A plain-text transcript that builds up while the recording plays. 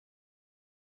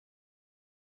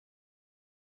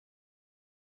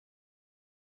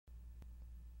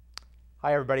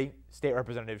Hi everybody, State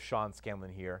Representative Sean Scanlon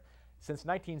here. Since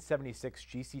 1976,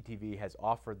 GCTV has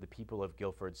offered the people of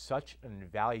Guilford such an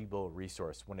invaluable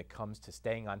resource when it comes to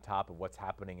staying on top of what's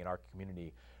happening in our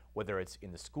community, whether it's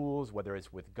in the schools, whether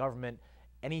it's with government,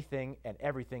 anything and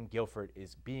everything Guilford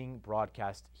is being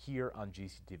broadcast here on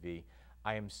GCTV.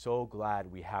 I am so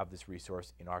glad we have this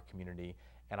resource in our community,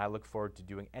 and I look forward to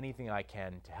doing anything I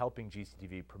can to helping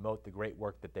GCTV promote the great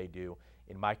work that they do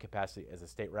in my capacity as a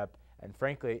state rep, and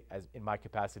frankly, as in my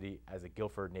capacity as a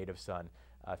Guilford native son.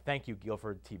 Thank you,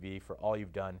 Guilford TV, for all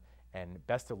you've done, and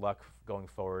best of luck going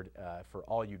forward for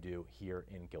all you do here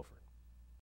in Guilford.